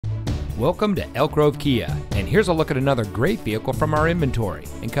Welcome to Elk Grove Kia, and here's a look at another great vehicle from our inventory,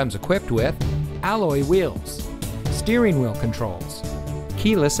 and comes equipped with alloy wheels, steering wheel controls,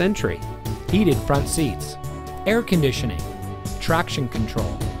 keyless entry, heated front seats, air conditioning, traction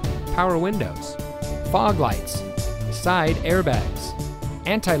control, power windows, fog lights, side airbags,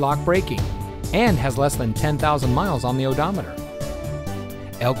 anti-lock braking, and has less than 10,000 miles on the odometer.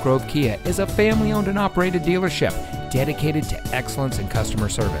 Elk Grove Kia is a family-owned and operated dealership dedicated to excellence in customer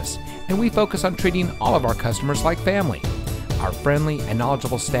service, and we focus on treating all of our customers like family. Our friendly and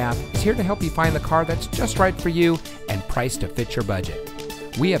knowledgeable staff is here to help you find the car that's just right for you and priced to fit your budget.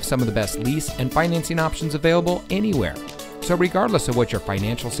 We have some of the best lease and financing options available anywhere. So regardless of what your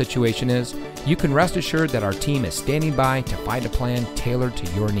financial situation is, you can rest assured that our team is standing by to find a plan tailored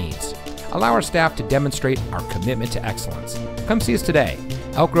to your needs. Allow our staff to demonstrate our commitment to excellence. Come see us today.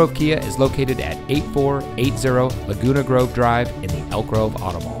 Elk Grove Kia is located at 8480 Laguna Grove Drive in the Elk Grove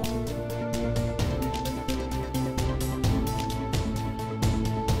Auto Mall.